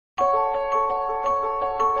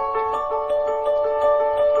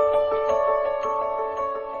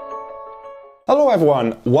Hello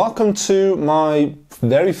everyone, welcome to my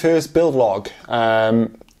very first build log.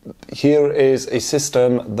 Here is a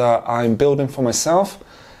system that I'm building for myself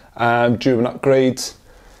due an upgrade.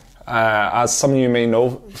 As some of you may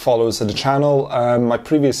know, followers of the channel, my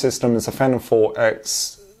previous system is a Phenom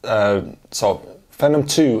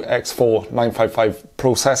 2 X4 955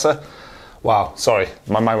 processor. Wow, sorry,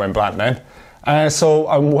 my mind went blank then. So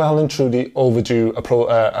I'm well and truly overdue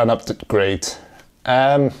an upgrade.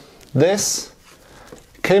 This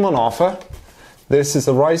came on offer. This is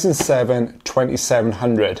the Ryzen 7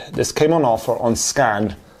 2700. This came on offer on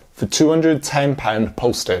scan for £210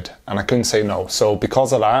 posted, and I couldn't say no. So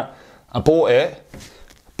because of that, I bought it,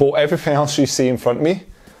 bought everything else you see in front of me.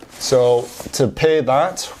 So to pay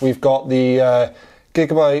that, we've got the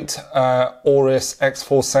Gigabyte Aorus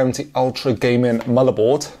X470 Ultra Gaming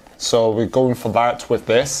motherboard. So we're going for that with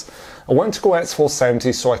this. I want to go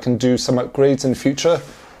X470 so I can do some upgrades in the future.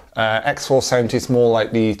 X470 is more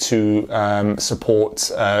likely to support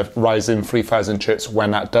Ryzen 3000 chips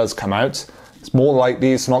when that does come out. It's more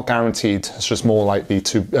likely, it's not guaranteed, it's just more likely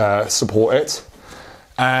to support it.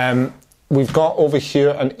 We've got over here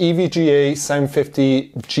an EVGA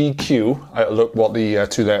 750 GQ, I look what the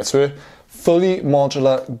two letters were, fully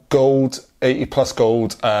modular gold, 80 plus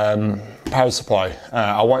gold power supply.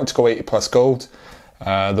 I wanted to go 80 plus gold.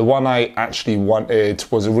 The one I actually wanted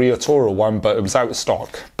was a Rio Toro one, but it was out of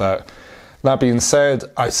stock. But that being said,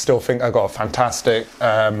 I still think I got a fantastic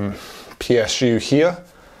PSU here.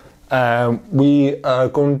 We are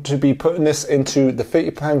going to be putting this into the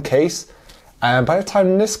 £30 case. And by the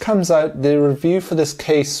time this comes out, the review for this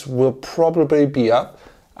case will probably be up.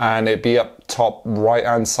 And it'll be up top right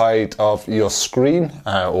hand side of your screen,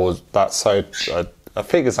 or that side, I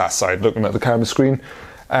think it's that side, looking at the camera screen.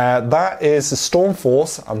 That is the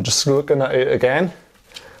StormForce. I'm just looking at it again.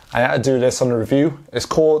 I had to do this on a review. It's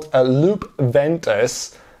called a Loop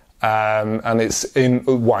Ventus, and it's in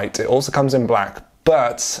white. It also comes in black,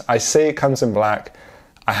 but I say it comes in black.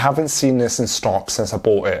 I haven't seen this in stock since I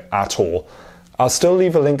bought it at all. I'll still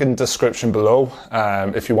leave a link in the description below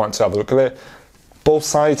if you want to have a look at it. Both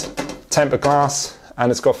sides, tempered glass,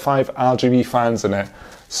 and it's got 5 RGB fans in it.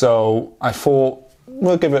 So I thought,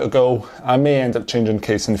 we'll give it a go. I may end up changing the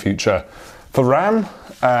case in the future. For RAM,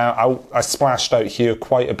 I splashed out here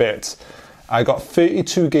quite a bit. I got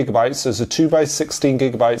 32 gigabytes, there's a 2x16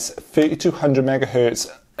 gigabytes, 3200 megahertz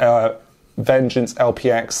Vengeance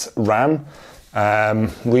LPX RAM.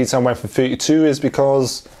 The reason I went for 32 is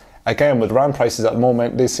because, again, with RAM prices at the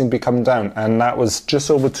moment, they seem to be coming down, and that was just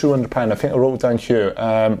over £200. I think I wrote it down here.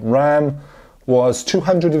 RAM was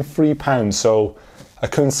 £203, so I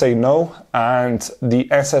couldn't say no. And the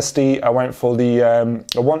SSD, I went for the,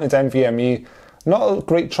 I wanted NVMe. Not a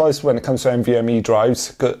great choice when it comes to NVMe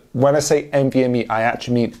drives. When I say NVMe, I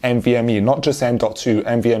actually mean NVMe, not just M.2,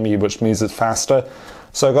 NVMe, which means it's faster.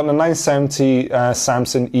 So I got a 970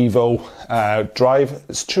 Samsung Evo drive.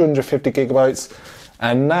 It's 250 gigabytes.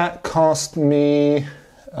 And that cost me,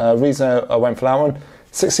 reason I went for that one,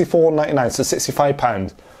 £64.99, so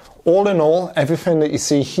 £65. All in all, everything that you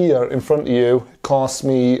see here in front of you cost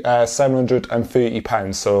me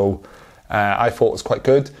 £730, so I thought it was quite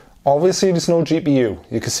good. Obviously there's no GPU.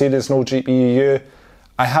 You can see there's no GPU here.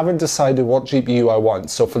 I haven't decided what GPU I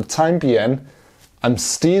want, so for the time being, I'm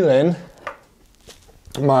stealing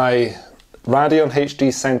my Radeon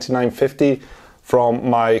HD 7950 from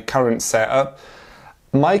my current setup.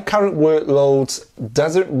 My current workload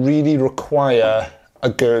doesn't really require a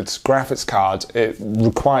good graphics card. It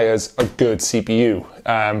requires a good CPU.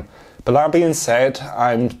 But that being said,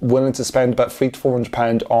 I'm willing to spend about £300 to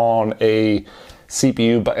 £400 on a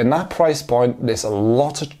CPU, but in that price point, there's a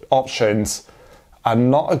lot of options and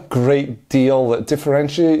not a great deal that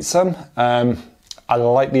differentiates them. I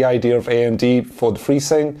like the idea of AMD for the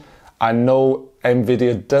FreeSync. I know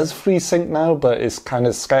Nvidia does FreeSync now, but it's kind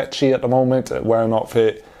of sketchy at the moment whether or not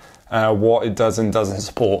what it does and doesn't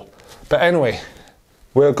support. But anyway,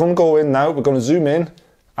 we're going to go in now, we're going to zoom in,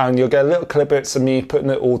 and you'll get a little clip bits of me putting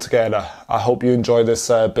it all together. I hope you enjoy this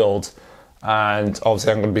build, and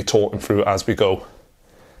obviously I'm going to be talking through it as we go.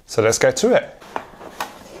 So let's get to it.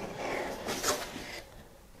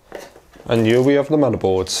 And here we have the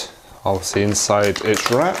motherboard. Obviously inside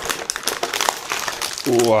it's wrapped.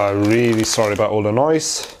 Oh, I'm really sorry about all the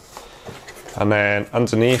noise. And then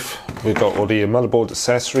underneath we've got all the motherboard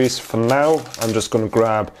accessories. For now, I'm just going to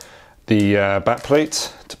grab the back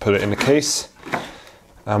plate to put it in the case,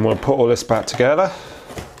 and we'll put all this back together.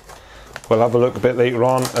 We'll have a look a bit later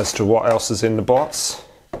on as to what else is in the box.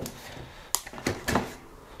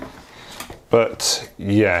 But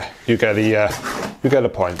yeah, you get the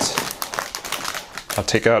point. I'll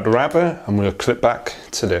take out the wrapper and we'll clip back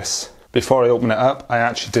to this. Before I open it up, I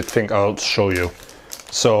actually did think I'll show you.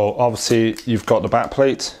 So obviously you've got the back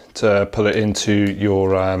plate to put it into your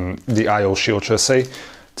the IO shield chassis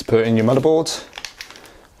to put in your motherboard.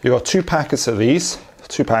 You've got 2 packets of these,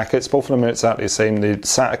 2 packets, both of them are exactly the same. The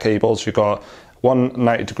SATA cables, you've got one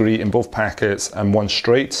 90 degree in both packets and one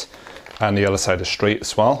straight, and the other side is straight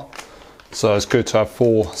as well. So it's good to have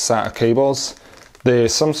 4 SATA cables.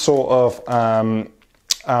 There's some sort of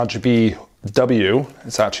RGBW,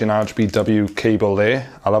 it's actually an RGBW cable there.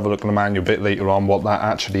 I'll have a look in the manual a bit later on what that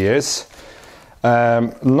actually is.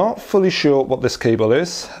 Not fully sure what this cable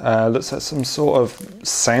is. Looks like some sort of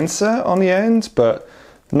sensor on the end, but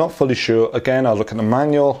not fully sure. Again, I'll look at the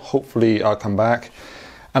manual, hopefully I'll come back.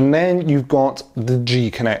 And then you've got the G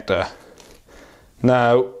connector.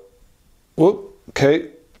 Now, okay,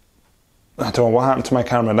 I don't know what happened to my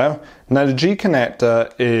camera now. Now the G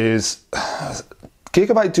connector is,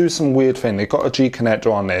 Gigabyte do some weird thing. They've got a G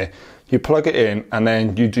connector on there. You plug it in and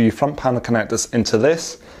then you do your front panel connectors into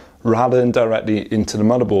this rather than directly into the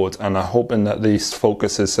motherboard, and I'm hoping that this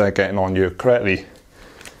focus is getting on you correctly.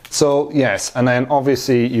 So yes, and then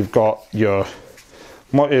obviously you've got your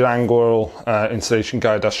multi-angle installation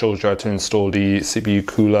guide that shows you how to install the CPU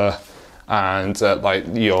cooler and like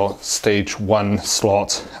your stage 1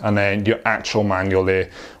 slot, and then your actual manual there,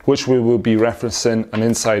 which we will be referencing, and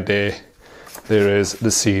inside there is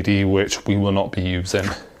the CD, which we will not be using.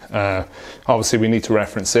 Obviously we need to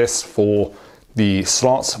reference this for the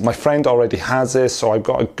slots. My friend already has this, so I've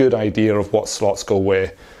got a good idea of what slots go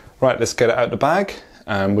where. Right, let's get it out of the bag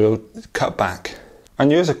and we'll cut back.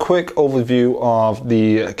 And here's a quick overview of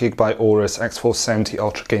the Gigabyte Aorus X470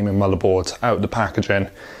 Ultra Gaming motherboard out of the packaging.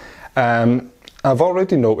 I've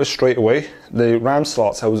already noticed straight away the RAM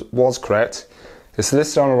slots was correct. It's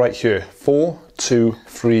listed on the right here, 4, 2,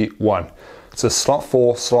 3, 1. So slot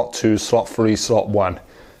 4, slot 2, slot 3, slot 1.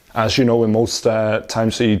 As you know, in most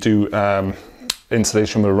times that you do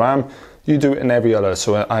installation with RAM, you do it in every other,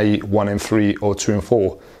 so i.e. 1 and 3 or 2 and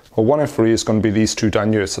 4. Well, 1 and 3 is going to be these 2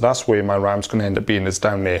 down here, so that's where my RAM's going to end up being, is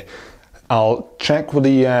down there. I'll check with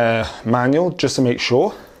the manual just to make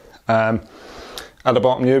sure. At the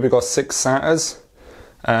bottom here we've got 6 SATAs.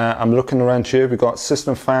 I'm looking around here, we've got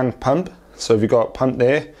system fan pump, so if you've got pump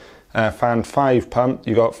there, fan 5 pump,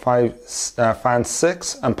 you got fan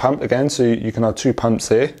 6 and pump again, so you can have 2 pumps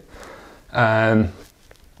there.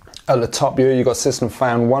 At the top here you got system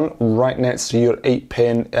fan 1 right next to your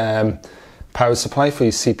 8-pin power supply for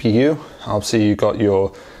your CPU. Obviously you got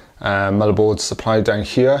your motherboard supply down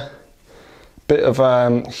here. Bit of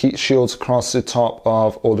heat shields across the top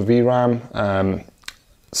of all the VRAM.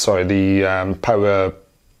 Sorry, the power,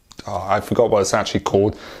 I forgot what it's actually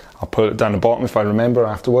called. I'll put it down the bottom if I remember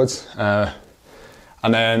afterwards. And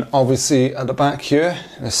then obviously at the back here,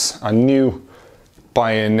 I knew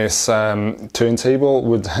buying this turntable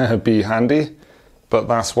would be handy, but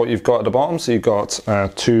that's what you've got at the bottom. So you've got 2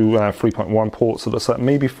 3.1 ports, so that's like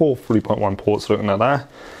maybe 4 3.1 ports looking at that.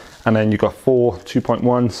 And then you've got 4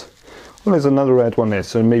 2.1s. Well, there's another red one there,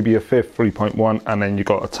 so maybe a 5th 3.1, and then you've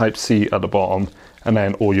got a Type C at the bottom, and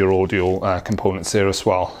then all your audio components there as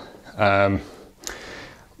well.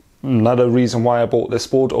 Another reason why I bought this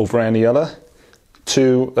board over any other,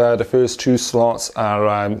 the first 2 slots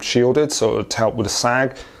are shielded, so it'll help with the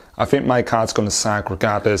sag. I think my card's going to sag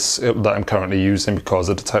regardless that I'm currently using because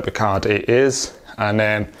of the type of card it is. And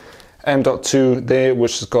then M.2 there,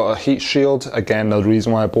 which has got a heat shield. Again, the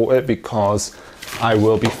reason why I bought it, because I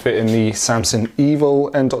will be fitting the Samsung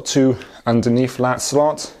Evo M.2 underneath that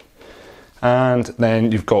slot. And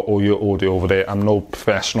then you've got all your audio over there. I'm no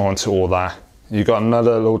professional into all that. You've got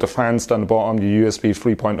another load of fans down the bottom, your USB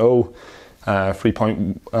 3.0,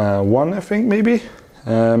 3.1 I think maybe.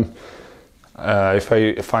 If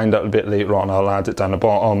I find out a bit later on, I'll add it down the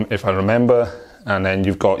bottom if I remember. And then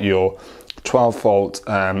you've got your 12 volt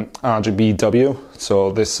RGBW.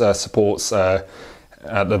 So this supports at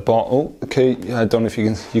the bottom. Oh, okay, I don't know if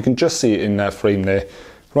you can just see it in that frame there.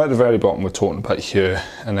 Right at the very bottom we're talking about here.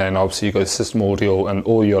 And then obviously you've got system audio and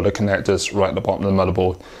all your other connectors right at the bottom of the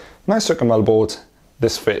motherboard. Nice looking motherboard.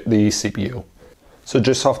 This fit the CPU. So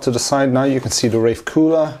just off to the side now you can see the Wraith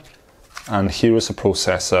cooler, and here is the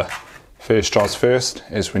processor. First jobs first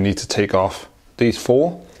is we need to take off these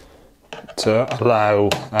 4 to allow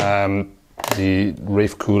the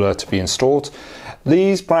Wraith cooler to be installed.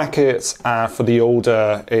 These brackets are for the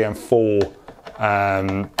older AM4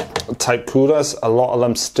 type coolers. A lot of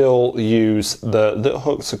them still use the little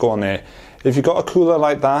hooks that go on there. If you've got a cooler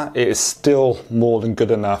like that, it is still more than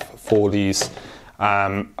good enough for these.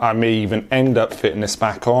 I may even end up fitting this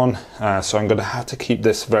back on, so I'm going to have to keep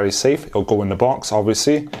this very safe. It'll go in the box,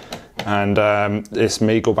 obviously, and this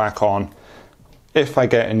may go back on if I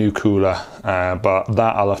get a new cooler, but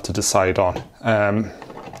that I'll have to decide on.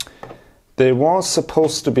 There was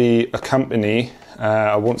supposed to be a company,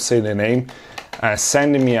 I won't say their name,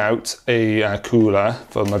 sending me out a cooler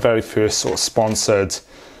for my very first sort of sponsored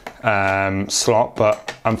slot,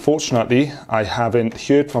 but unfortunately I haven't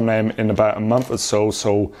heard from them in about a month or so,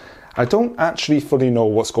 so I don't actually fully know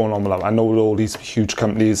what's going on with them. I know all these huge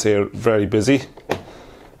companies, they're very busy,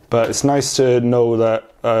 but it's nice to know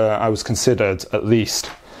that I was considered at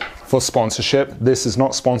least for sponsorship. This is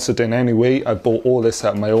not sponsored in any way. I bought all this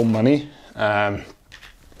out of my own money.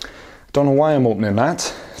 Don't know why I'm opening that,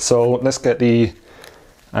 so let's get the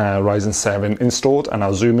Ryzen 7 installed and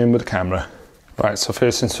I'll zoom in with the camera. Right, so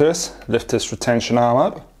first things first, lift this retention arm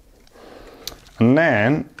up, and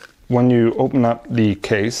then when you open up the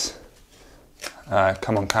case,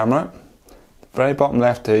 come on camera, very bottom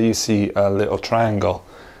left here you see a little triangle.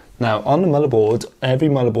 Now on the motherboard, every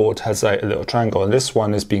motherboard has like a little triangle, and this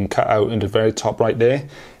one is being cut out in the very top right there.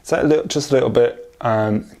 It's like just a little bit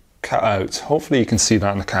cut out. Hopefully you can see that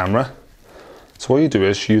on the camera. So what you do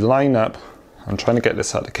is you line up, I'm trying to get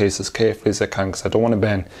this out of the case as carefully as I can because I don't want to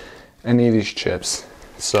bend any of these chips.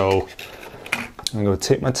 So I'm going to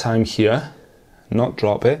take my time here, not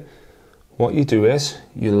drop it. What you do is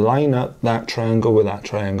you line up that triangle with that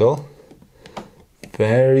triangle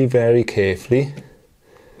very, very carefully,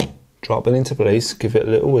 drop it into place, give it a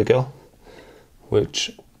little wiggle,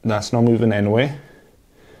 which that's not moving anyway,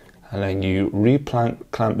 and then you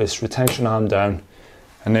clamp this retention arm down,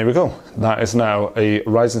 and there we go. That is now a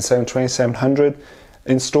Ryzen 7 2700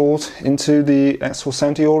 installed into the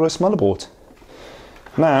X470 Aorus motherboard.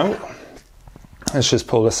 Now let's just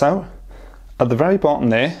pull this out. At the very bottom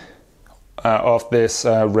there of this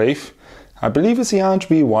Wraith, I believe it's the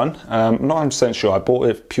RGB one, I'm not 100% sure. I bought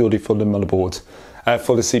it purely for the motherboard,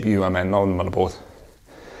 for the CPU I meant, not the motherboard.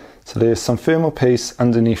 So there's some thermal paste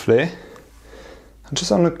underneath there. I'm just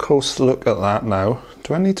having a close look at that now.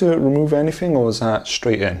 Do I need to remove anything, or is that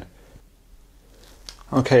straight in?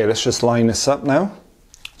 Okay, let's just line this up now.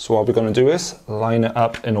 So what we're going to do is line it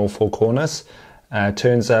up in all four corners.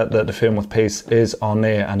 Turns out that the thermal paste is on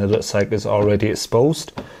there and it looks like it's already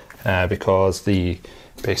exposed because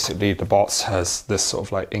basically the box has this sort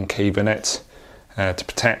of like incave in it to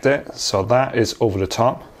protect it. So that is over the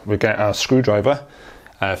top. We get our screwdriver,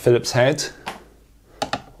 Phillips head,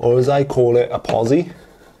 or as I call it, a posi.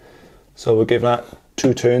 So we'll give that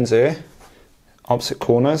 2 turns there. Opposite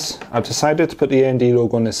corners. I've decided to put the AMD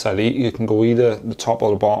logo on this side. You can go either the top or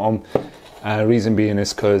the bottom. Reason being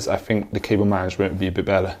is because I think the cable management would be a bit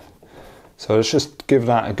better. So let's just give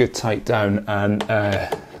that a good tight down and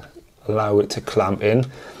allow it to clamp in.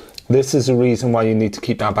 This is the reason why you need to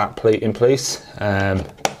keep that back plate in place.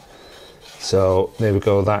 So there we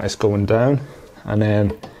go, that is going down. And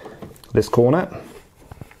then this corner.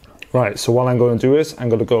 Right, so what I'm going to do is I'm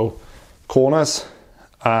going to go corners.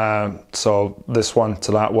 So this one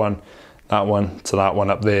to that one to that one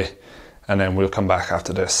up there, and then we'll come back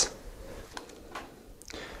after this.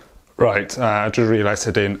 Right, I just realised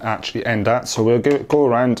I didn't actually end that, so we'll go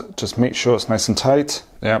around, just make sure it's nice and tight.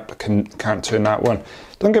 Yep, can't turn that one.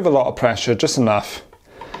 Don't give a lot of pressure, just enough,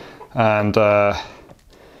 and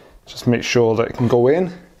just make sure that it can go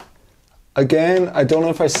in. Again, I don't know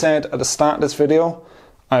if I said at the start of this video,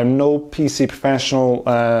 I'm no PC professional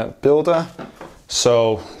builder.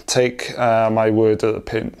 So take my word at a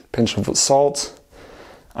pinch of salt,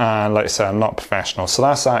 and like I said, I'm not professional. So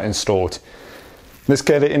that's that installed. Let's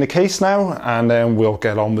get it in the case now, and then we'll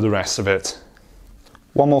get on with the rest of it.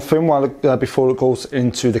 One more thing before it goes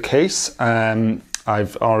into the case,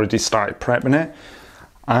 I've already started prepping it.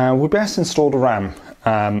 We best install the RAM.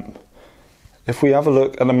 If we have a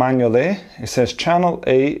look at the manual there, it says channel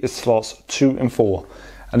A is slots 2 and 4.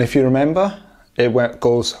 And if you remember, it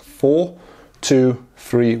goes 4, 2,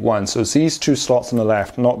 3, 1. So it's these 2 slots on the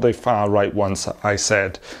left, not the far right ones that I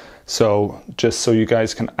said. So just so you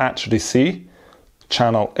guys can actually see,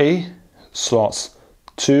 channel A, slots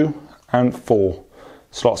 2 and 4.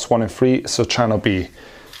 Slots 1 and 3, so channel B.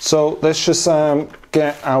 So let's just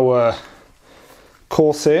get our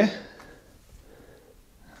Corsair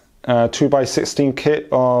 2x16 kit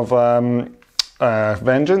of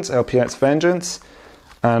Vengeance, LPX Vengeance,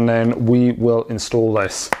 and then we will install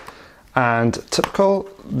this. And typical,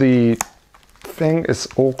 the thing is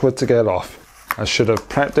awkward to get off. I should have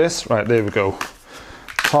prepped this. Right, there we go.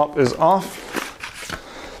 Top is off.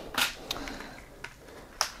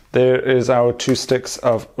 There is our 2 sticks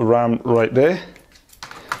of RAM right there.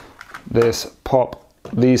 This pop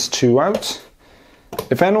these two out.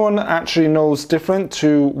 If anyone actually knows different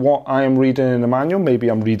to what I am reading in the manual, maybe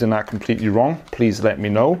I'm reading that completely wrong, please let me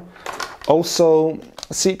know. Also,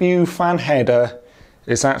 CPU fan header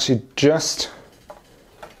is actually just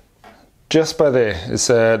by there.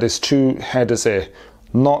 There's two headers there,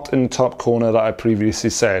 not in the top corner that I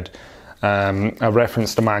previously said. I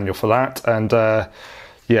referenced the manual for that, and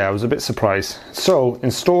yeah, I was a bit surprised. So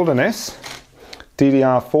installing this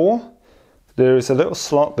DDR4, there is a little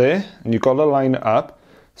slot there, and you've got to line it up.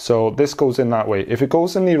 So this goes in that way. If it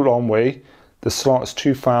goes in the wrong way, the slot is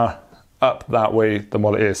too far up that way than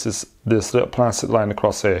what it is. There's this little plastic line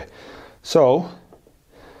across here. So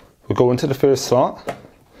we'll go into the first slot.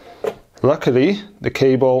 Luckily, the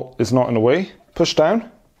cable is not in the way. Push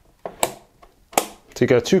down. So you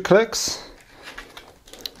get 2 clicks.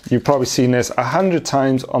 You've probably seen this 100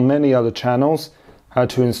 times on many other channels, how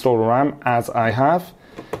to install a RAM, as I have.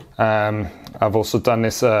 I've also done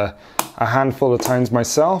this a handful of times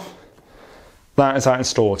myself. That is that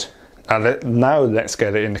installed. Now let's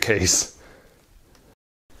get it in the case.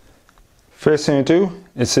 First thing you do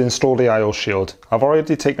is to install the I/O shield. I've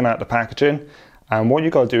already taken out the packaging, and what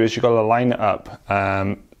you got to do is you got to line it up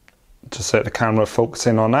to set the camera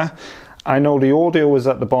focusing on that. I know the audio is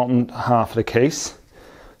at the bottom half of the case,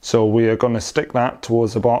 so we are going to stick that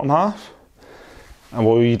towards the bottom half. And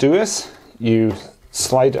what you do is you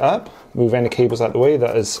slide it up, move any cables out of the way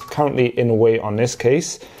that is currently in the way on this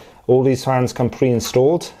case. All these fans come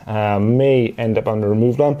pre-installed, may end up having to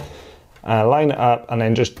remove them. Line it up and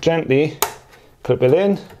then just gently clip it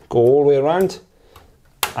in, go all the way around,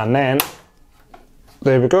 and then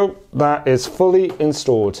there we go, that is fully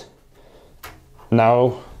installed.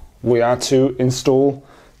 Now we are to install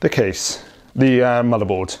the case, the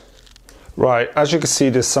motherboard. Right, as you can see,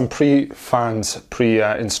 there's some fans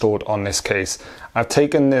pre-installed on this case. I've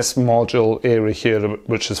taken this module area here,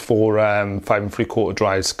 which is for 5 3/4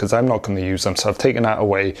 drives, because I'm not going to use them, so I've taken that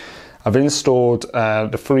away. I've installed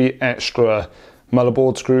the 3 extra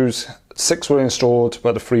motherboard screws. 6 were installed,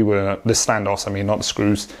 but the 3 were the standoffs, I mean, not the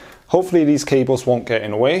screws. Hopefully these cables won't get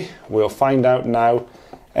in the way. We'll find out now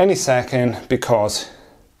any second, because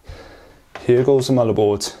here goes the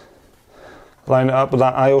motherboard. Line it up with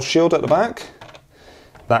that I/O shield at the back.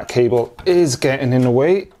 That cable is getting in the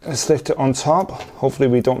way. Let's lift it on top. Hopefully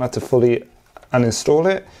we don't have to fully uninstall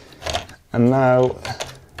it. And now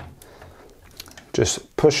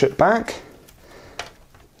just push it back.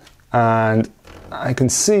 And I can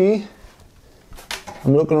see,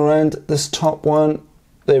 I'm looking around this top one.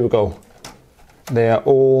 There we go. They are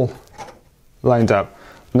all lined up.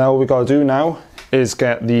 Now what we got to do now is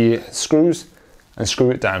get the screws and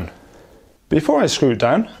screw it down. Before I screw it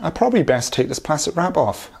down, I probably best take this plastic wrap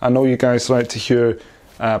off. I know you guys like to hear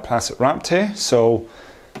plastic wrap tear, so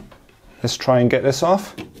let's try and get this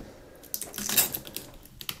off.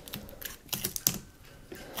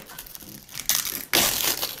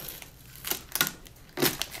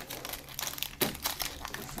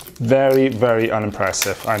 Very, very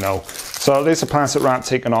unimpressive, I know. So there's a plastic wrap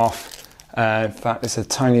taken off. In fact, there's a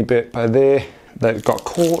tiny bit by there that got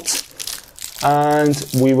caught. And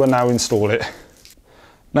we will now install it.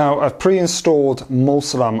 Now I've pre-installed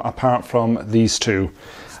most of them apart from these two.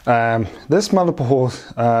 This motherboard,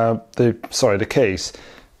 the case,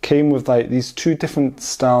 came with like these 2 different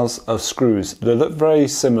styles of screws. They look very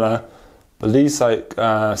similar, but these like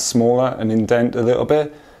smaller and indent a little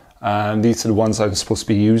bit. And these are the ones I'm supposed to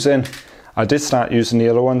be using. I did start using the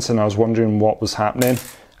other ones and I was wondering what was happening.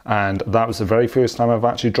 And that was the very first time I've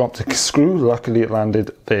actually dropped a screw. Luckily it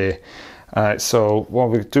landed there. So what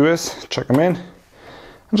we do is chuck them in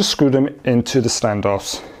and just screw them into the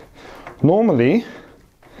standoffs. Normally,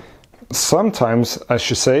 sometimes I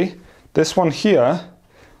should say, this one here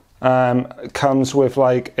comes with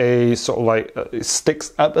like a sort of like, it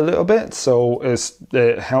sticks up a little bit, so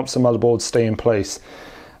it helps the motherboard stay in place.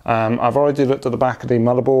 I've already looked at the back of the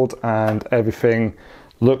motherboard and everything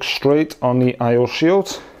looks straight on the I/O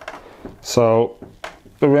shield. So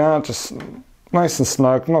there we are, just nice and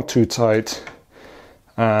snug, not too tight,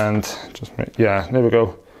 and just, yeah, there we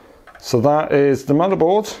go. So that is the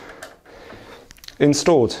motherboard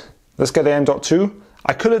installed. Let's get the M.2.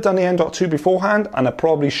 I could have done the M.2 beforehand, and I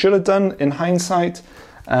probably should have done in hindsight,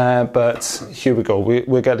 but here we go.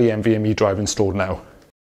 We'll get the NVMe drive installed now.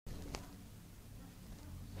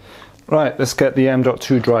 Right, let's get the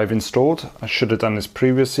M.2 drive installed. I should have done this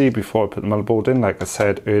previously before I put the motherboard in, like I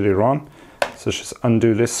said earlier on. So let's just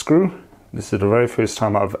undo this screw. This is the very first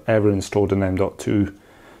time I've ever installed an M.2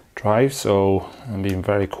 drive, so I'm being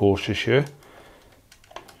very cautious here.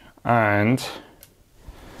 And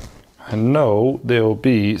I know there will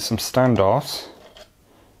be some standoffs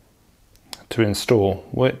to install,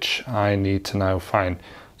 which I need to now find.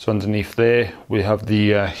 So underneath there we have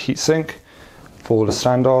the heatsink for the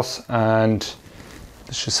standoffs, and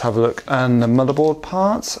let's just have a look at the motherboard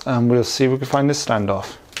parts and we'll see if we can find this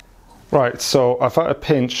standoff. Right, so I've had to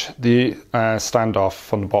pinch the standoff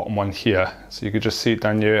from the bottom one here. So you can just see it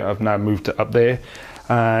down here. I've now moved it up there.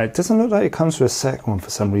 It doesn't look like it comes with a second one for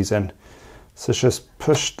some reason. So let's just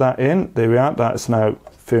push that in. There we are, that's now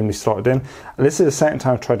firmly slotted in. And this is the second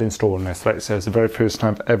time I've tried installing this. Like I said, it's the very first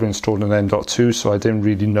time I've ever installed an M.2, so I didn't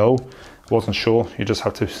really know. Wasn't sure. You just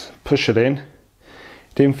have to push it in.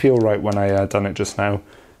 It didn't feel right when I done it just now.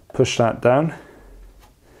 Push that down.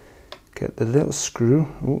 Get the little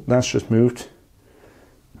screw. Oh, that's just moved.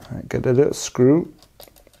 Right, get the little screw.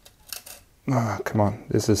 Ah, oh, come on.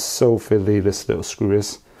 This is so fiddly, this little screw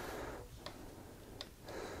is.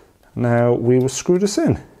 Now we will screw this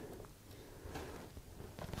in.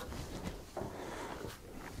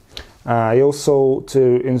 I also,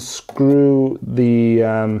 to unscrew the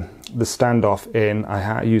standoff in, I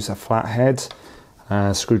had to use a flathead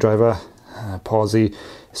screwdriver, posi.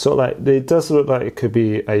 Sort of like, it does look like it could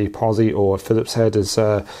be a posi or a Phillips head, as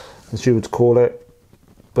you would call it.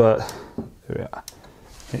 But there we are.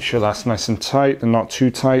 Make sure that's nice and tight and not too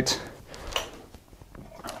tight.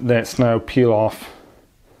 Let's now peel off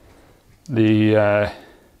the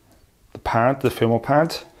pad, the thermal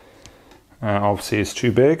pad. Obviously it's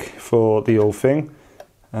too big for the old thing.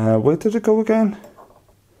 Where did it go again?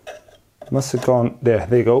 Must have gone there.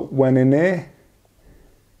 There you go. Went in there.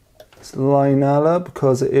 Let's line that up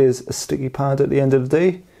because it is a sticky pad at the end of the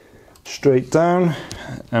day. Straight down,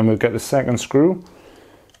 and we'll get the second screw,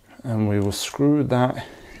 and we will screw that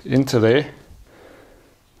into there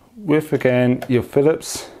with, again, your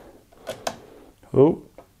Phillips. Oh,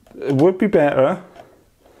 it would be better,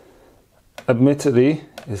 admittedly,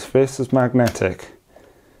 if this is magnetic,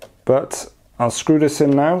 but I'll screw this in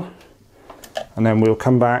now, and then we'll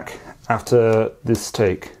come back after this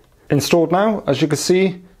take. Installed now, as you can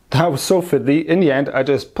see. That was so fiddly. In the end, I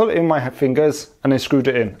just put it in my fingers and then screwed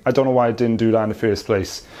it in. I don't know why I didn't do that in the first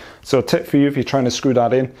place. So a tip for you, if you're trying to screw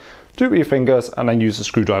that in, do it with your fingers and then use a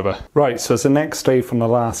screwdriver. Right, so as the next day from the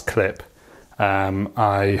last clip,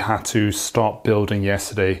 I had to stop building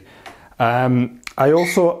yesterday. I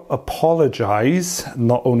also apologise,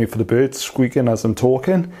 not only for the birds squeaking as I'm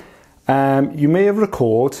talking. You may have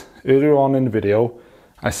recalled earlier on in the video,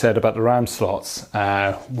 I said about the RAM slots,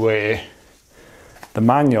 where the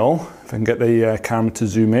manual, if I can get the camera to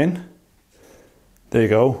zoom in, there you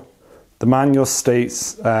go. The manual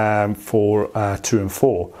states for 2 and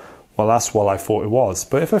 4. Well, that's what I thought it was.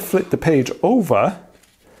 But if I flip the page over,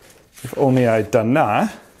 if only I'd done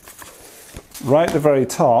that, right at the very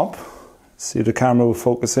top, see the camera will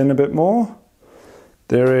focus in a bit more.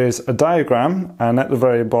 There is a diagram, and at the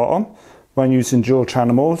very bottom, when using dual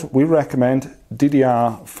channel mode, we recommend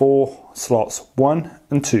DDR4 slots 1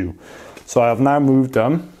 and 2. So I have now moved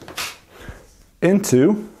them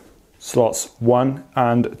into slots 1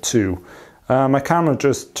 and 2. My camera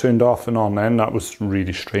just turned off and on then. That was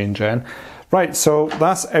really strange then. Right, so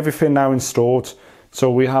that's everything now installed. So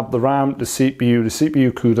we have the RAM, the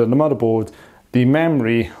CPU cooler, the motherboard, the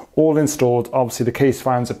memory, all installed. Obviously the case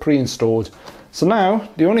fans are pre-installed. So now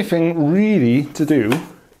the only thing really to do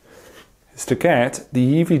is to get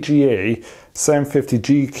the EVGA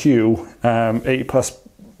 750GQ 80 plus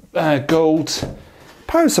gold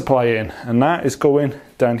power supply in, and that is going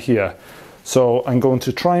down here. So I'm going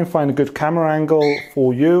to try and find a good camera angle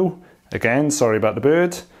for you. Again, sorry about the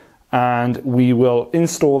bird. And we will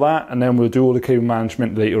install that, and then we'll do all the cable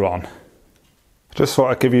management later on. Just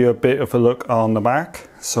thought I'd give you a bit of a look on the back.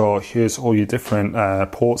 So here's all your different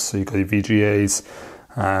ports. So you've got your VGAs,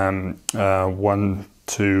 1,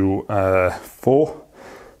 2, 4.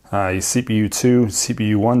 Your CPU 2,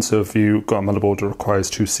 CPU 1, so if you've got a motherboard that requires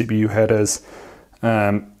 2 CPU headers.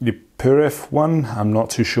 Your PURIF 1, I'm not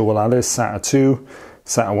too sure what that is, SATA 2,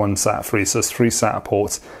 SATA 1, SATA 3, so it's 3 SATA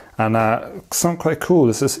ports. And something quite cool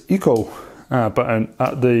is this Eco button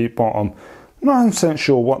at the bottom. Not 100%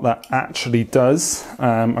 sure what that actually does.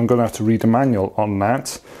 I'm going to have to read the manual on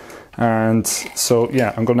that. And so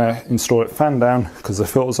yeah, I'm going to install it fan down because the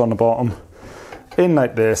filter's on the bottom. In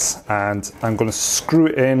like this, and I'm going to screw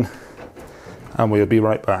it in, and we'll be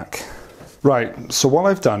right back. Right, so what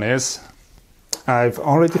I've done is I've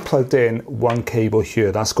already plugged in one cable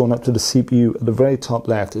here. That's going up to the CPU at the very top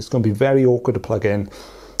left. It's going to be very awkward to plug in.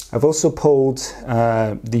 I've also pulled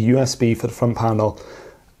the USB for the front panel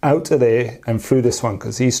out of there and through this one,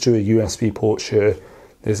 because these two are USB ports here.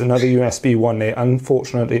 There's another USB one there.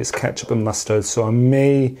 Unfortunately, it's ketchup and mustard, so I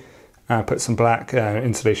may put some black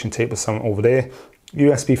insulation tape or something over there.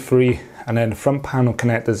 USB 3, and then the front panel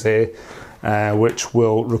connectors there, which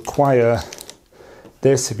will require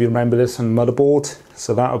this, if you remember this on the motherboard.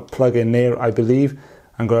 So that'll plug in there, I believe.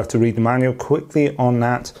 I'm going to have to read the manual quickly on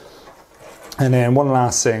that. And then one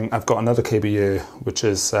last thing, I've got another cable here, which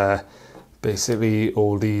is basically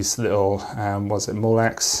all these little,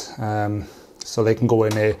 Molex, so they can go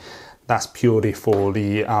in there. That's purely for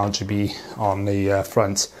the RGB on the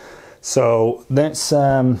front. So let's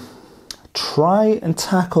try and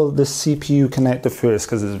tackle the CPU connector first,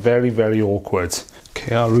 because it's very, very awkward.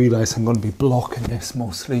 Okay, I realise I'm going to be blocking this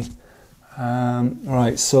mostly.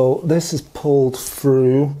 Right, so this is pulled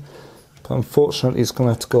through, but unfortunately it's going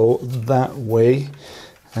to have to go that way.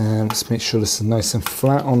 Let's make sure this is nice and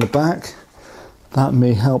flat on the back. That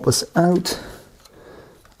may help us out.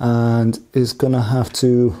 And is going to have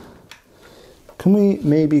to, can we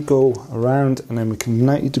maybe go around and then we can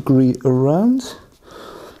 90-degree around?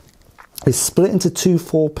 It's split into two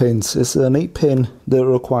 4-pins. It's an 8-pin that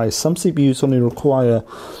requires, some CPUs only require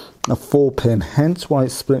a 4-pin, hence why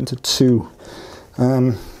it's split into two. I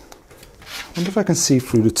wonder if I can see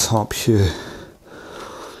through the top here.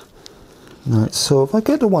 Right, so if I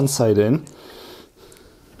get the one side in,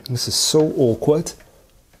 this is so awkward.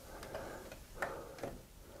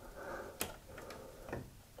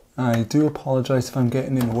 I do apologise if I'm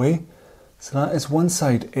getting in the way. So that is one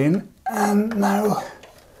side in, and now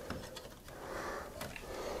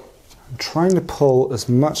I'm trying to pull as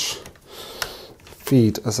much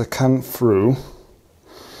feed as I can through,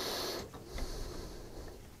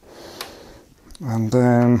 and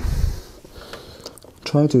then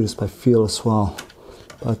try to do this by feel as well,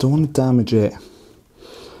 but I don't want to damage it.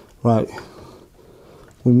 Right,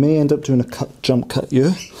 we may end up doing a jump cut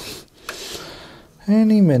here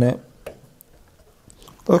any minute.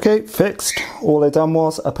 Okay, fixed. All I done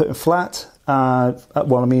was I put it flat.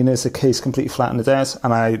 There's a case completely flat on the desk,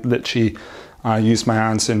 and I literally used my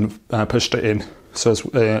hands and pushed it in, so it's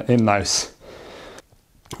in nice.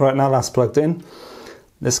 Right, now that's plugged in.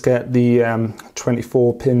 Let's get the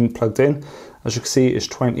 24-pin plugged in. As you can see, it's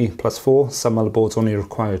 20 plus 4. Some motherboards only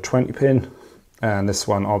require a 20-pin, and this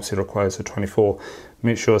one obviously requires a 24.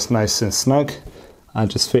 Make sure it's nice and snug. I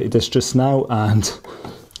just fitted this just now and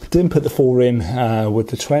didn't put the 4 in with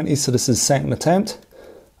the 20, so this is the second attempt.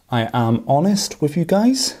 I am honest with you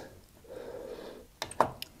guys.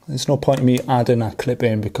 There's no point in me adding that clip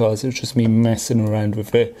in because it was just me messing around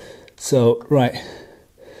with it. So, right,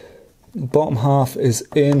 bottom half is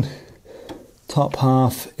in, top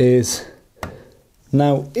half is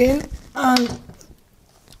now in, and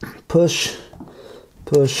push,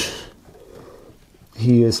 push.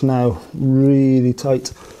 He is now really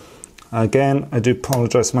tight. Again, I do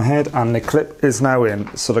apologise for my head, and the clip is now in,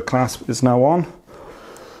 so the clasp is now on.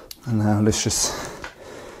 And now let's just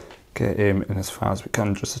get him in as far as we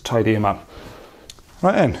can, just to tidy him up.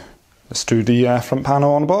 Right then, let's do the front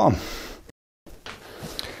panel on the bottom.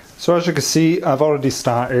 So as you can see, I've already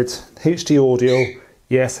started HD audio.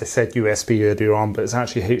 Yes, I said USB earlier on, but it's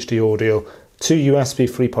actually HD audio. Two USB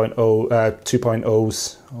 3.0,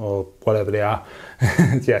 2.0s, or whatever they are.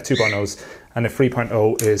 Yeah, 2.0s. And the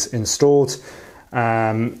 3.0 is installed.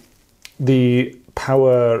 The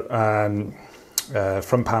power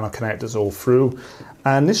front panel connectors all through.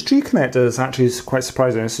 And this G connector is actually quite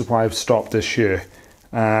surprising. This is why I've stopped this here.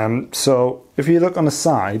 So if you look on the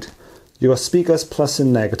side, you've got speakers plus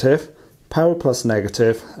and negative, power plus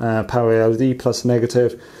negative, power LED plus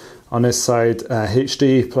negative. On this side,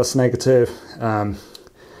 HD plus negative,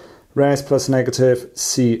 res plus negative,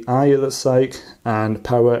 CI it looks like, and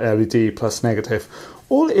power LED plus negative.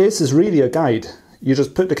 All it is really a guide. You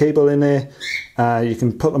just put the cable in there, you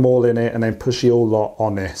can put them all in it and then push the whole lot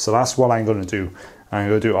on there. So that's what I'm going to do. I'm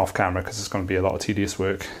going to do it off camera because it's going to be a lot of tedious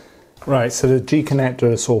work. Right, so the G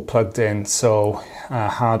connector is all plugged in, so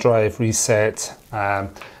hard drive reset.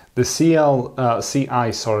 The CI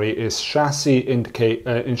is chassis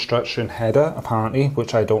instruction header, apparently,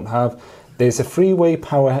 which I don't have. There's a three-way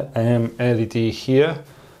power LED here,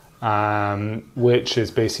 which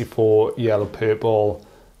is basically for yellow, purple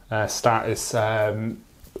status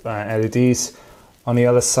LEDs. On the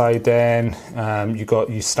other side then, you got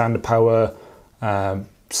your standard power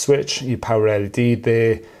switch, your power LED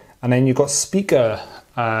there, and then you've got speaker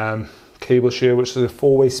cables here, which is a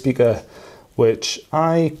four-way speaker, which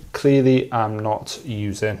I clearly am not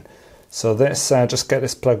using. So let's just get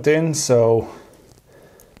this plugged in. So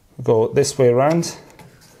we'll go this way around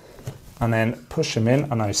and then push them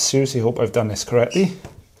in, and I seriously hope I've done this correctly.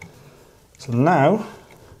 So now,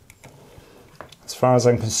 as far as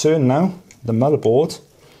I'm concerned now, the motherboard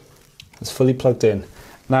is fully plugged in.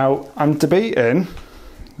 Now, I'm debating,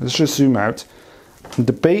 let's just zoom out. I'm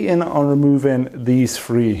debating on removing these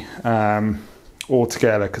three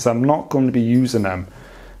altogether because I'm not going to be using them.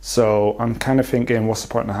 So I'm kind of thinking, what's the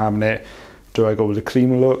point of having it? Do I go with a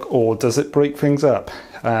cleaner look or does it break things up?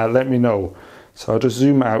 Let me know. So I'll just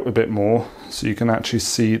zoom out a bit more so you can actually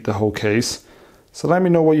see the whole case. So let me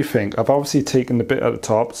know what you think. I've obviously taken the bit at the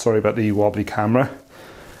top, sorry about the wobbly camera.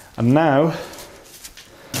 And now,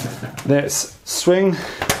 let's swing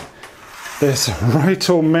this right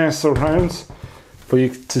old mess around for you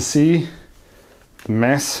to see the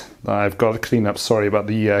mess that I've got to clean up. Sorry about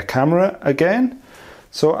the camera again.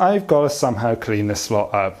 So I've got to somehow clean this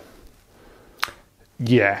slot up.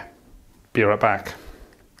 Yeah, be right back.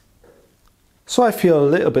 So I feel a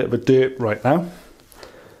little bit of a dirt right now.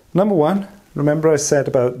 Number one, remember I said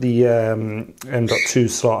about the M.2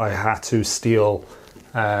 slot I had to steal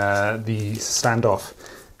the standoff.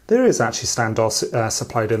 There is actually standoffs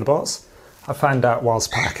supplied in the box. I found out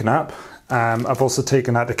whilst packing up. I've also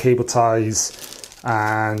taken out the cable ties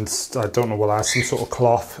and I don't know what else, some sort of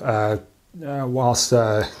cloth whilst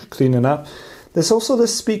cleaning up. There's also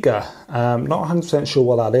this speaker, not 100% sure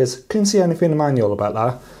what that is. Couldn't see anything in the manual about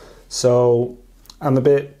that. So I'm a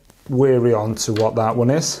bit wary on to what that one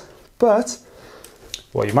is. But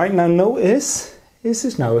what you might now notice is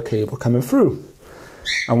there's now a cable coming through.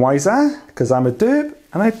 And why is that? Because I'm a derp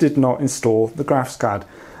and I did not install the graphics card.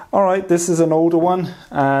 All right, this is an older one.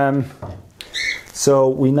 So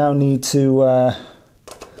we now need to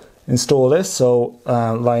install this. So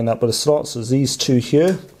line up with the slots. So these two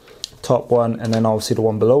here, top one, and then obviously the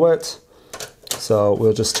one below it. So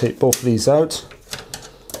we'll just take both of these out.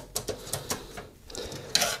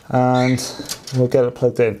 And we'll get it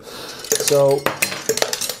plugged in. So,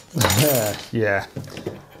 yeah.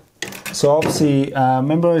 So obviously,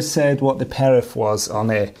 remember I said what the periph was on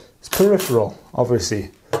there? It's peripheral,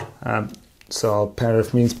 obviously. So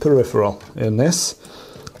periph means peripheral in this.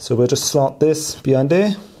 So we'll just slot this behind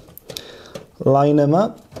there. Line them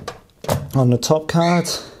up on the top card.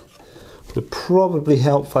 Would probably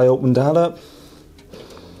help if I opened that up.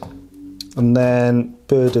 And then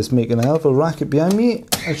Bird is making a hell of a racket behind me.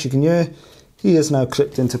 As you can hear, he is now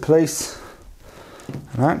clipped into place.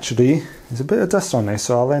 And actually, there's a bit of dust on there,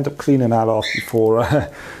 so I'll end up cleaning that off before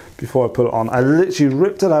before I put it on. I literally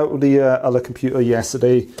ripped it out with the other computer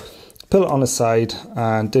yesterday, put it on the side,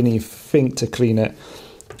 and didn't even think to clean it.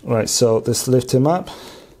 Right, so let's lift him up.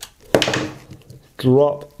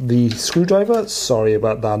 Drop the screwdriver. Sorry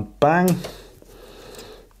about that bang.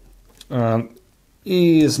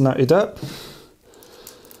 He is knotted up.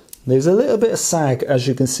 There's a little bit of sag, as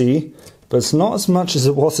you can see, but it's not as much as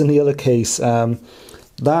it was in the other case.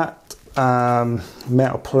 That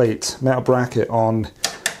metal bracket on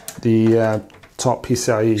the top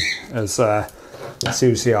PCIe has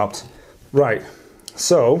seriously helped. Right,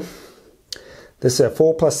 so this is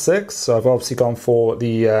 4+6, so I've obviously gone for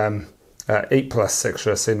the 8+6,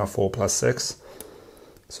 should I say, not 4+6.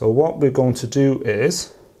 So what we're going to do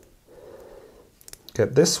is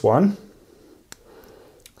get this one,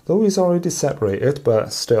 though he's already separated,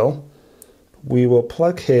 but still, we will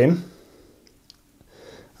plug him.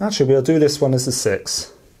 Actually, we'll do this one as a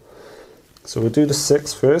 6. So we'll do the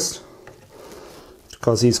 6 first,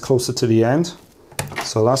 because he's closer to the end.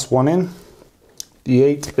 So that's one in. The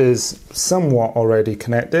 8 is somewhat already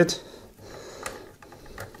connected.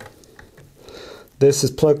 This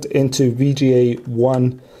is plugged into VGA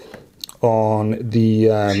 1 on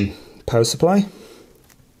the power supply.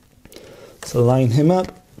 So line him up,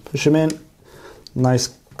 push him in, nice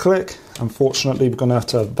click. Unfortunately, we're going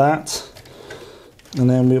to have that. And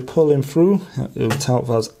then we'll pull him through. It will help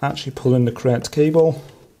us actually pull in the correct cable.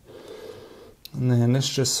 And then let's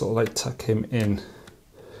just sort of like tuck him in,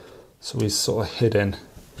 so he's sort of hidden.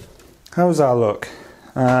 How does that look?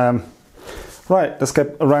 Right, let's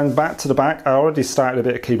get around back to the back. I already started a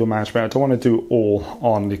bit of cable management. I don't want to do all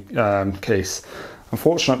on the case.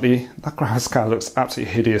 Unfortunately, that graphics card looks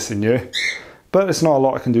absolutely hideous in here, but there's not a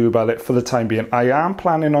lot I can do about it for the time being. I am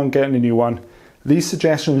planning on getting a new one. Leave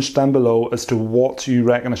suggestions down below as to what you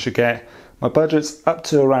reckon I should get. My budget's up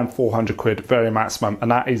to around 400 quid, very maximum, and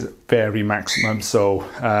that is very maximum, so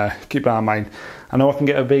keep that in mind. I know I can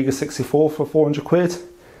get a Vega 64 for 400 quid,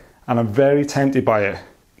 and I'm very tempted by it.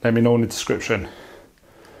 Let me know in the description.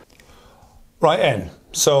 Right then,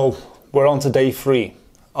 so we're on to day 3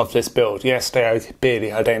 of this build. Yesterday I barely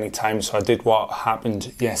had any time, so I did what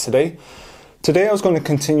happened yesterday. Today I was going to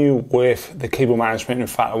continue with the cable management. In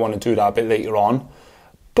fact, I want to do that a bit later on.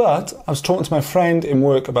 But I was talking to my friend in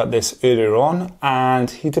work about this earlier on, and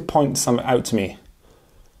he did point something out to me.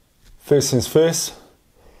 First things first,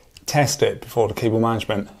 test it before the cable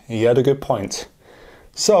management. He had a good point.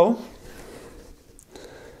 So,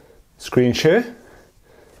 screen share,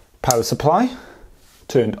 power supply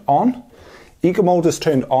turned on, eco mode is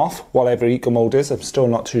turned off, whatever eco mode is, I'm still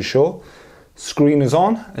not too sure. Screen is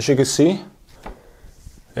on, as you can see.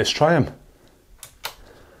 Let's try them.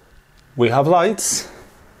 We have lights.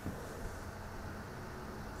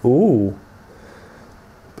 Ooh,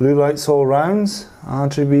 blue lights all around,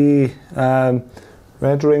 RGB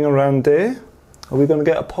red ring around there. Are we going to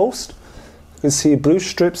get a post? You can see blue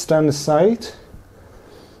strips down the side.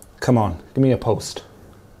 Come on, give me a post.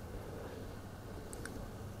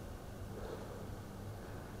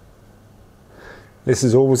 This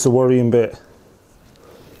is always the worrying bit.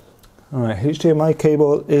 Alright, HDMI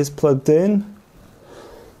cable is plugged in.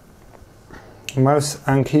 Mouse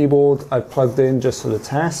and keyboard I've plugged in just for the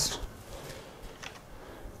test.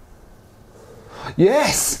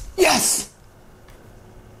 Yes! Yes!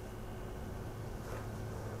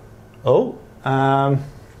 Oh,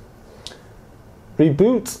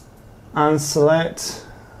 reboot and select,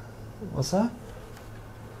 what's that?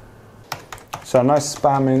 So nice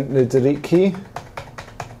spamming the delete key.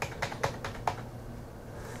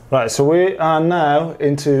 Right, so we are now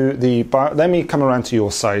into the let me come around to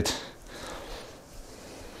your side.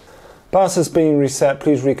 BIOS has been reset.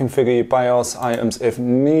 Please reconfigure your BIOS items if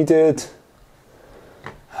needed.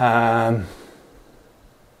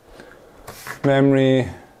 Memory,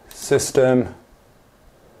 system,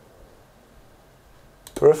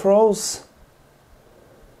 peripherals.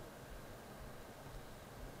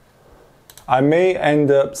 I may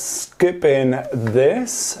end up skipping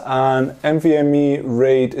this, and NVMe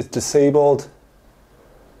RAID is disabled.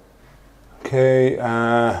 Okay,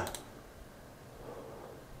 I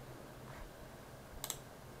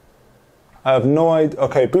have no idea.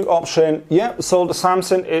 Okay, boot option. Yep, so the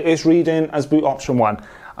Samsung it is reading as boot option 1.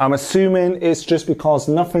 I'm assuming it's just because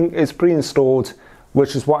nothing is pre-installed,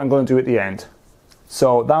 which is what I'm going to do at the end.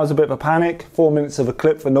 So that was a bit of a panic. 4 minutes of a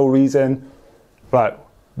clip for no reason. Right.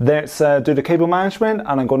 Let's do the cable management,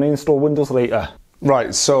 and I'm going to install Windows later.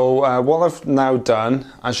 Right, so what I've now done,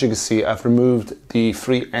 as you can see, I've removed the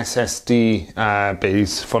 3 SSD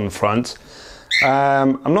bays from the front.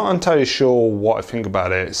 I'm not entirely sure what I think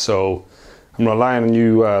about it, so I'm relying on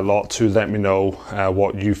you lot to let me know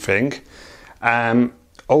what you think.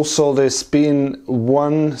 Also, there's been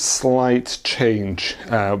one slight change.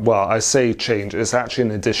 Well, I say change, it's actually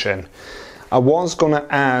an addition. I was going to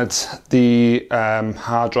add the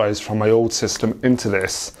hard drives from my old system into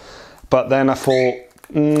this, but then I thought,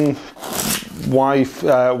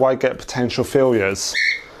 why get potential failures?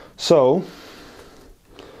 So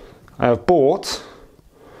I have bought,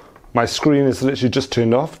 my screen is literally just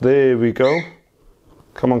turned off, there we go,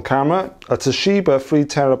 come on camera, a Toshiba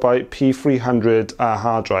 3TB P300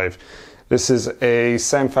 hard drive. This is a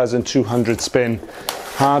 7200 spin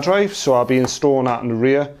hard drive, so I'll be installing that in the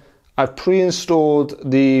rear. I've pre-installed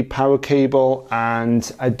the power cable, and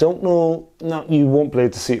I don't know, no, you won't be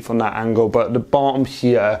able to see it from that angle, but at the bottom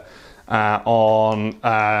here on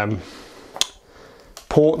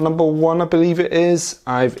port number 1, I believe it is,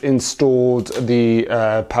 I've installed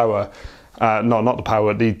the power, no, not the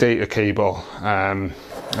power, the data cable.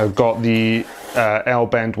 I've got the L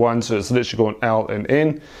bend one, so it's literally going L and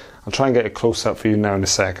in. I'll try and get a close up for you now in a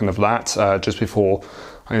second of that, just before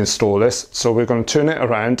I install this. So we're going to turn it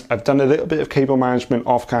around. I've done a little bit of cable management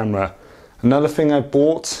off camera. Another thing I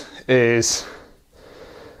bought is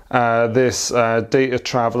this data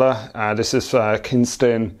traveler. This is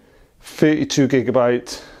Kingston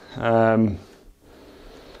 32GB.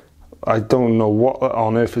 I don't know what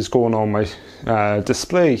on earth is going on my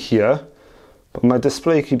display here, but my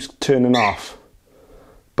display keeps turning off.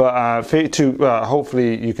 But 32,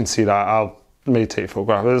 hopefully you can see that. I'll may take a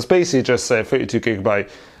photograph. It's basically just a 32GB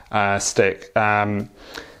stick.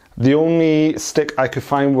 The only stick I could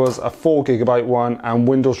find was a 4GB one, and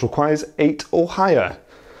Windows requires 8 or higher.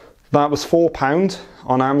 That was £4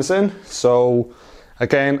 on Amazon. So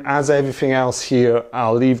again, as everything else here,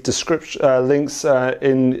 I'll leave links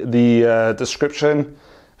in the description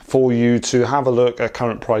for you to have a look at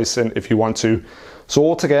current pricing if you want to. So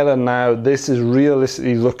altogether now, this is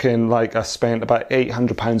realistically looking like I spent about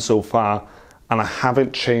 £800 so far, and I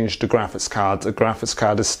haven't changed the graphics card. The graphics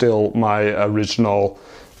card is still my original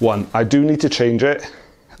one. I do need to change it.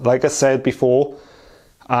 Like I said before,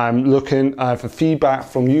 I'm looking for feedback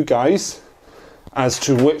from you guys as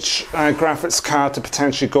to which graphics card to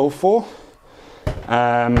potentially go for.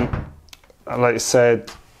 Like I said,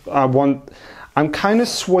 I'm kind of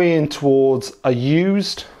swaying towards a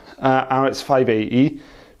used RX 580,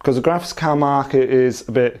 because the graphics card market is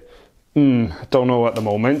a bit Don't know at the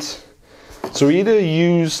moment. So either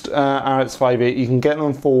used RX-58, you can get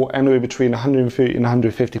them for anywhere between 130 and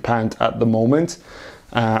 150 pounds at the moment.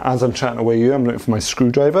 As I'm chatting away here, I'm looking for my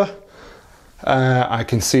screwdriver. I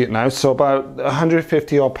can see it now, so about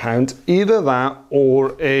 150 odd pounds. Either that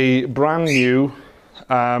or a brand new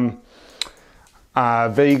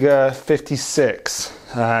Vega 56,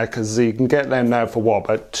 because you can get them now for what,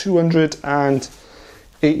 about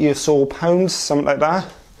 280 or so pounds, something like that.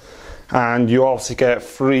 And you obviously get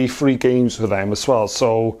free games with them as well,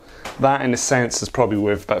 so that in a sense is probably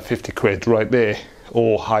worth about 50 quid right there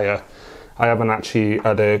or higher. I haven't actually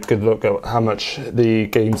had a good look at how much the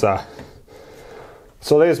games are.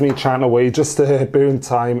 So there's me chatting away just to burn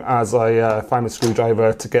time as I find a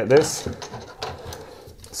screwdriver to get this.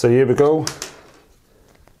 So here we go.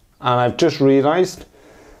 And I've just realised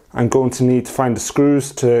I'm going to need to find the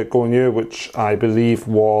screws to go in here, which I believe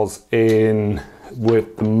was in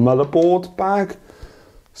with the motherboard bag.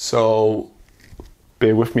 So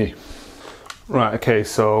bear with me. Right, okay,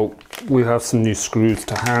 so we have some new screws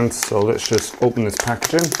to hand. So let's just open this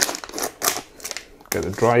packaging, get the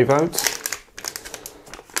drive out.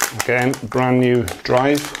 Again, brand new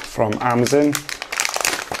drive from Amazon.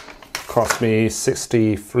 Cost me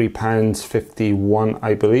 £63.51,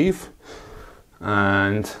 I believe.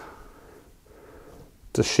 And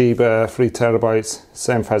Toshiba 3 terabytes,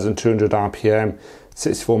 7,200 RPM,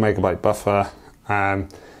 64 megabyte buffer.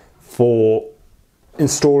 For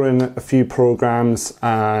installing a few programs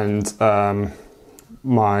and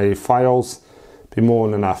my files, be more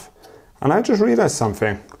than enough. And I just realized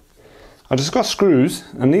something. I just got screws,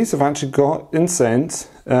 and these have actually got insert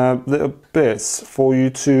little bits for you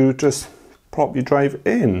to just prop your drive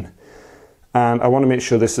in. And I want to make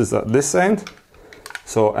sure this is at this end.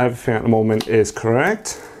 So everything at the moment is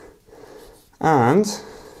correct. And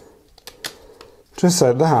just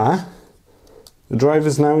like that, the drive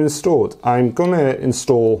is now installed. I'm going to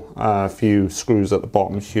install a few screws at the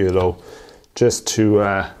bottom here though, just to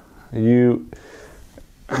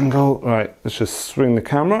angle. Right, let's just swing the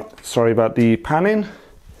camera. Sorry about the panning.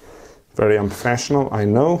 Very unprofessional, I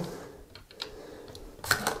know.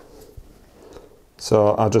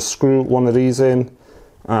 So I'll just screw one of these in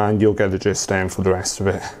and you'll get the gist then for the rest of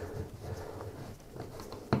it.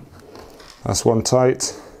 That's one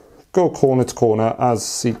tight. Go corner to corner as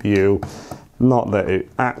CPU. Not that it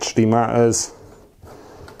actually matters.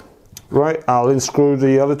 Right, I'll unscrew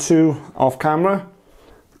the other two off camera.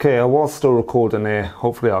 Okay, I was still recording there.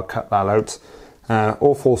 Hopefully I'll cut that out.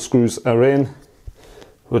 All 4 screws are in.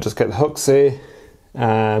 We'll just get the hooks here.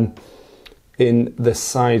 In the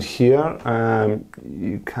side here,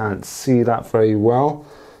 you can't see that very well.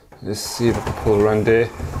 Let's see if I can pull around there.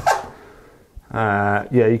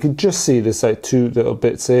 Yeah, you can just see there's like 2 little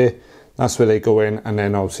bits here. That's where they go in, and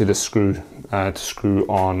then obviously the screw to screw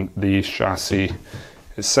on the chassis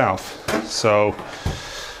itself. So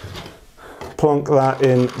plonk that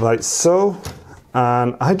in like so,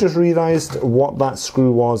 and I just realised what that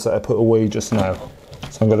screw was that I put away just now.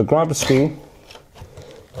 So I'm going to grab a screw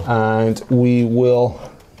and we will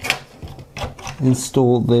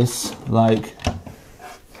install this like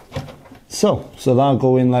so. So that'll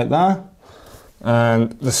go in like that,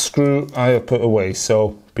 and the screw I have put away,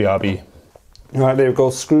 so BRB. Right, there we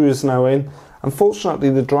go, screw is now in. Unfortunately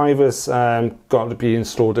the driver's got to be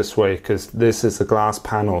installed this way because this is a glass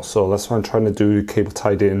panel, so that's what I'm trying to do, cable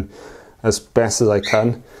tied in as best as I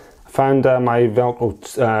can. I found my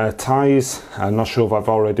Velcro ties. I'm not sure if I've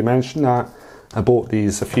already mentioned that. I bought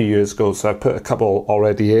these a few years ago, so I put a couple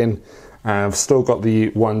already in. I've still got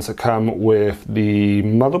the ones that come with the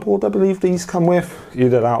motherboard, I believe these come with,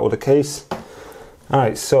 either that or the case.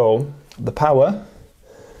 Alright, so the power,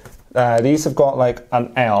 these have got like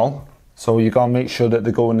an L, so you gotta make sure that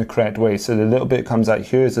they go in the correct way. So the little bit comes out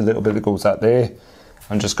here, there's a little bit that goes out there.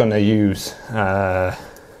 I'm just gonna use,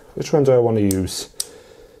 which one do I want to use?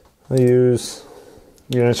 Let's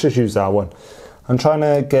just use that one. I'm trying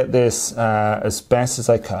to get this as best as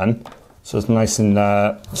I can, so it's nice and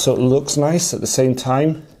so it looks nice at the same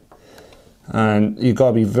time. And you've got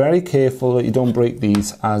to be very careful that you don't break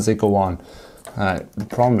these as they go on. The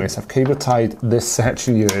problem is I've cable tied this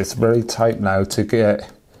section here. It's very tight now to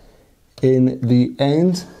get in the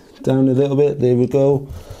end, down a little bit. There we go.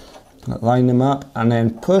 Line them up and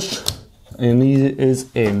then push, and he is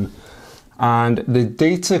in. And the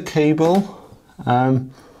data cable,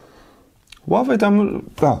 what have I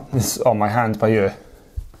done? Oh, it's on my hand by here.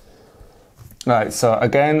 Right, so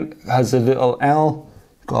again, has a little L,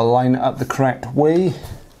 got to line it up the correct way,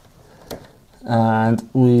 and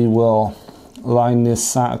we will line this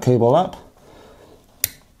SATA cable up.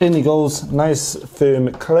 In he goes, nice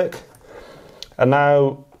firm click. And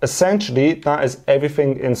now essentially that is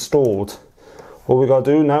everything installed. What we got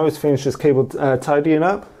to do now is finish this cable tidying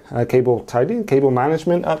up, cable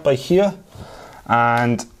management up by here,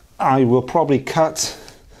 and I will probably cut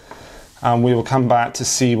and we will come back to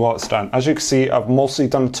see what's done. As you can see, I've mostly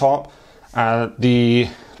done the top. The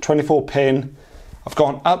 24 pin, I've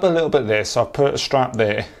gone up a little bit there, so I've put a strap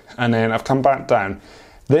there, and then I've come back down.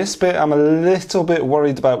 This bit I'm a little bit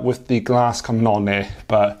worried about with the glass coming on there,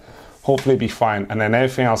 but hopefully it'll be fine. And then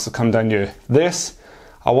everything else will come down here. This,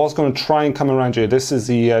 I was going to try and come around here. This is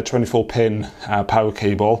the 24 pin power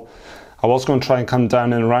cable. I was going to try and come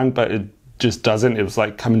down and around, but it just doesn't. It was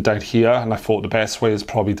like coming down here, and I thought the best way is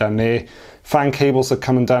probably down there. Fan cables are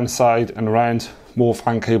coming down the side and around, more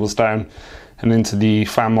fan cables down and into the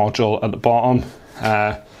fan module at the bottom.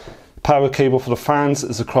 Power cable for the fans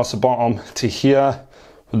is across the bottom to here,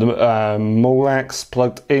 with the Molex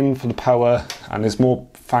plugged in for the power, and there's more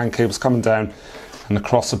fan cables coming down and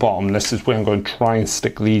across the bottom. This is where I'm going to try and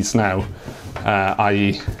stick these now,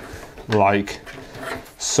 i.e. like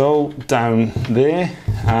so down there.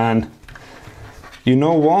 And you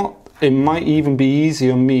know what? It might even be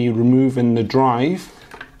easier me removing the drive,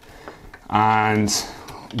 and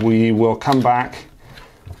we will come back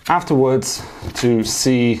afterwards to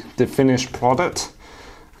see the finished product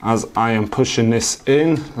as I am pushing this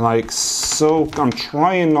in like so. I'm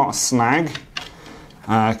trying not to snag,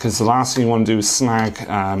 because the last thing you want to do is snag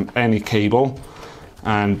any cable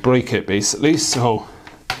and break it basically. So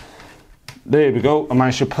there we go, I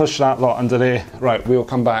managed to push that lot under there. Right, we'll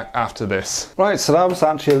come back after this. Right, so that was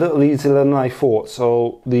actually a little easier than I thought.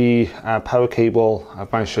 So the power cable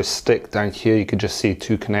I've managed to stick down here. You can just see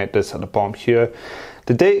two connectors at the bottom here.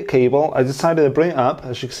 The data cable, I decided to bring it up,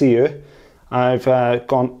 as you can see here. I've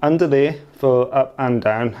gone under there for up and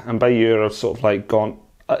down, and by here I've sort of like gone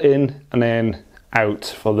in and then out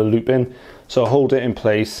for the looping. So I'll hold it in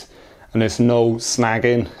place and there's no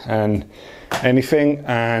snagging and anything.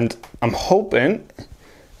 And I'm hoping,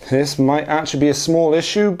 this might actually be a small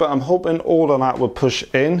issue, but I'm hoping all of that will push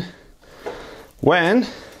in when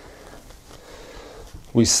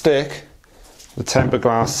we stick the tempered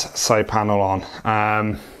glass side panel on.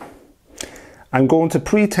 I'm going to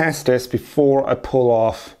pre-test this before I pull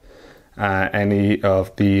off any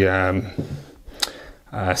of the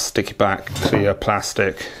sticky back clear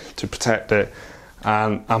plastic to protect it.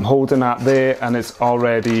 And I'm holding that there, and it's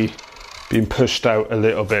already been pushed out a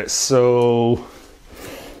little bit. So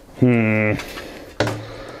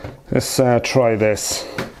let's try this.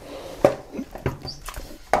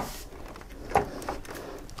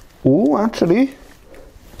 Oh, actually,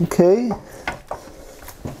 okay,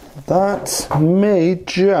 that may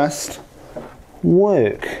just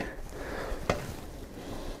work.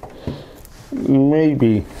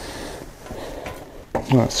 Maybe.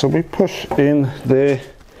 Right, so we push in there,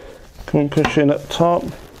 come and push in up top.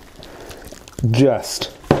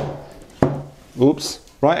 Just. Oops,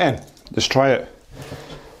 right in. Let's try it.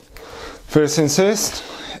 First insist,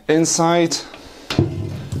 inside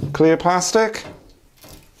clear plastic.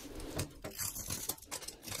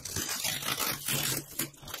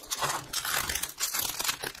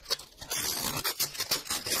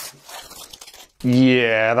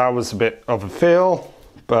 Yeah, that was a bit of a fail,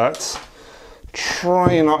 but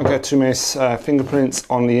try not to get too many fingerprints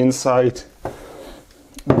on the inside.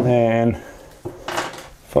 And then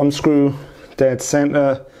thumb screw dead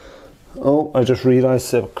center. Oh, I just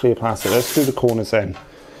realized it's clear plastic. Let's do the corners then.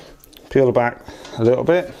 Peel it back a little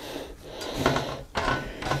bit.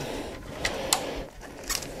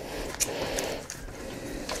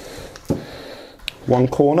 One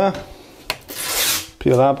corner,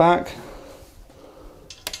 peel that back.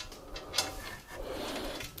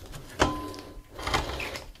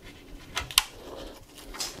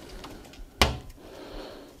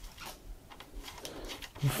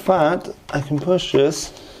 In fact, I can push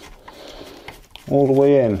this all the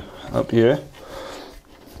way in up here.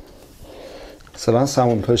 So that's that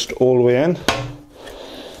one pushed all the way in.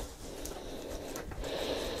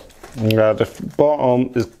 Now the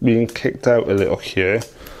bottom is being kicked out a little here.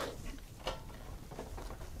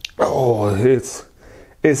 Oh, it's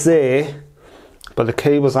there, but the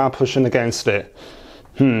cables are pushing against it.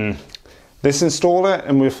 Let's install it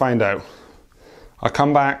and we'll find out. I'll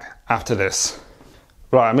come back after this.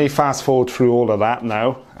 Right, I may fast forward through all of that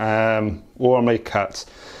now, or I may cut.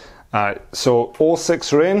 So all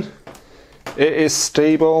 6 are in. It is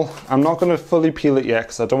stable. I'm not going to fully peel it yet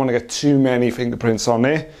because I don't want to get too many fingerprints on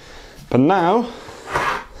there. But now,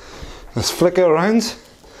 let's flick it around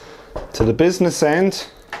to the business end,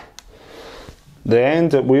 the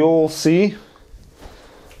end that we all see,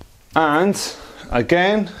 and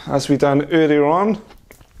again, as we done earlier on,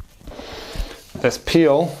 let's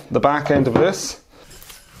peel the back end of this.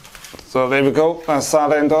 So there we go, that's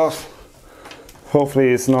that end off. Hopefully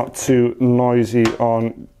it's not too noisy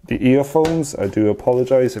on the earphones. I do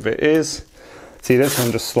apologise if it is. See, this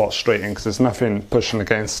one just slots straight in because there's nothing pushing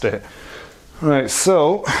against it. Right,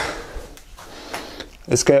 so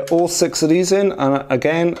let's get all 6 of these in, and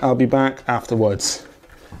again, I'll be back afterwards.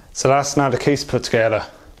 So that's now the case put together.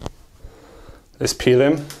 Let's peel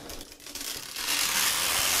him.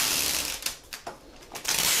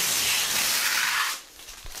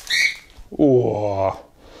 Ooh.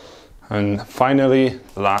 And finally,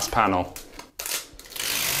 the last panel.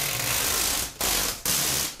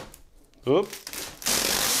 Oop.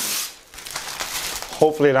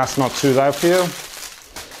 Hopefully that's not too loud for you.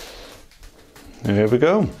 There we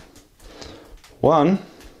go. One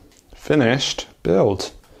finished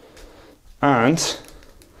build. And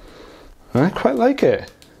I quite like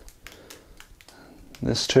it.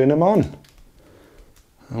 Let's turn him on.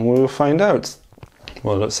 And we'll find out.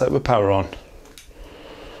 Well, let's set the power on.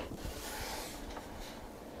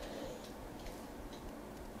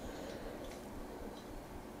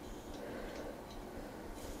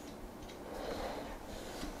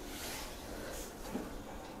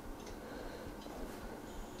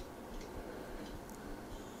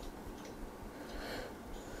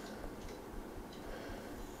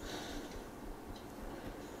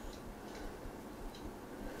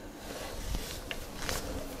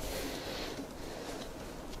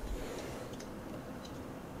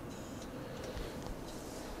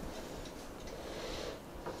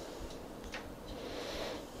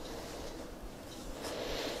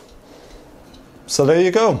 So there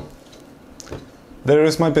you go. There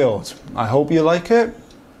is my build. I hope you like it.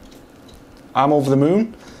 I'm over the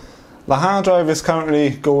moon. The hard drive is currently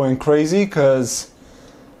going crazy because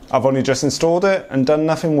I've only just installed it and done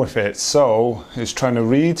nothing with it. So it's trying to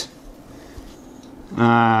read.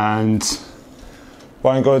 And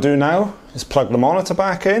what I'm going to do now is plug the monitor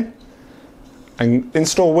back in and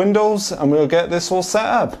install Windows, and we'll get this all set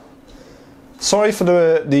up. Sorry for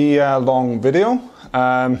the long video.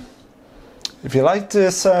 If you liked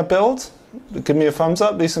this build, give me a thumbs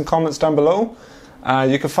up, leave some comments down below.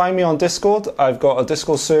 You can find me on Discord. I've got a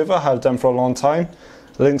Discord server, have done for a long time.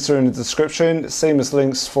 Links are in the description, same as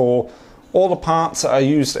links for all the parts that I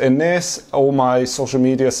used in this, all my social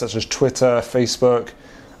media such as Twitter, Facebook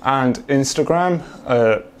and Instagram.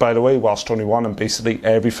 By the way, whilst 21 and basically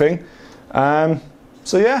everything.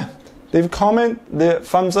 So yeah, leave a comment,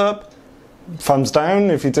 thumbs up, thumbs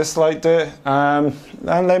down if you disliked it, and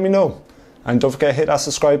let me know. And don't forget to hit that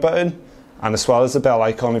subscribe button, and as well as the bell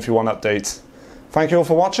icon if you want updates. Thank you all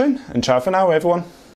for watching, and ciao for now everyone.